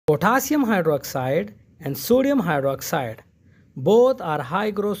Potassium hydroxide and sodium hydroxide. Both are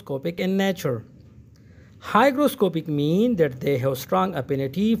hygroscopic in nature. Hygroscopic means that they have strong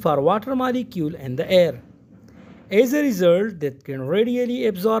affinity for water molecule in the air. As a result, they can readily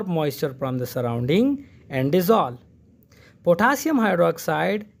absorb moisture from the surrounding and dissolve. Potassium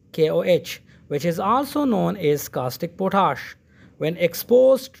hydroxide (KOH), which is also known as caustic potash, when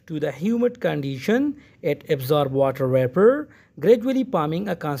exposed to the humid condition, it absorbs water vapor, gradually forming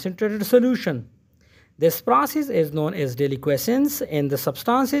a concentrated solution. This process is known as deliquescence, and the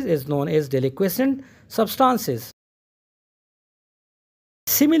substances is known as deliquescent substances.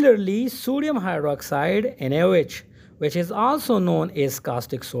 Similarly, sodium hydroxide NaOH, which is also known as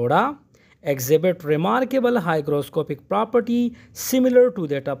caustic soda, exhibit remarkable hygroscopic property similar to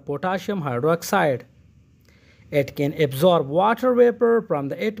that of potassium hydroxide. It can absorb water vapor from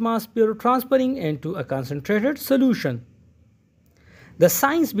the atmosphere, transferring into a concentrated solution. The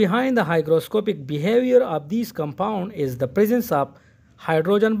science behind the hygroscopic behavior of these compounds is the presence of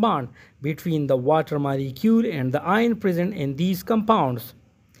hydrogen bond between the water molecule and the ion present in these compounds.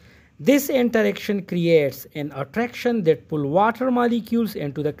 This interaction creates an attraction that pulls water molecules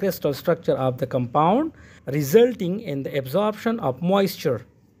into the crystal structure of the compound, resulting in the absorption of moisture.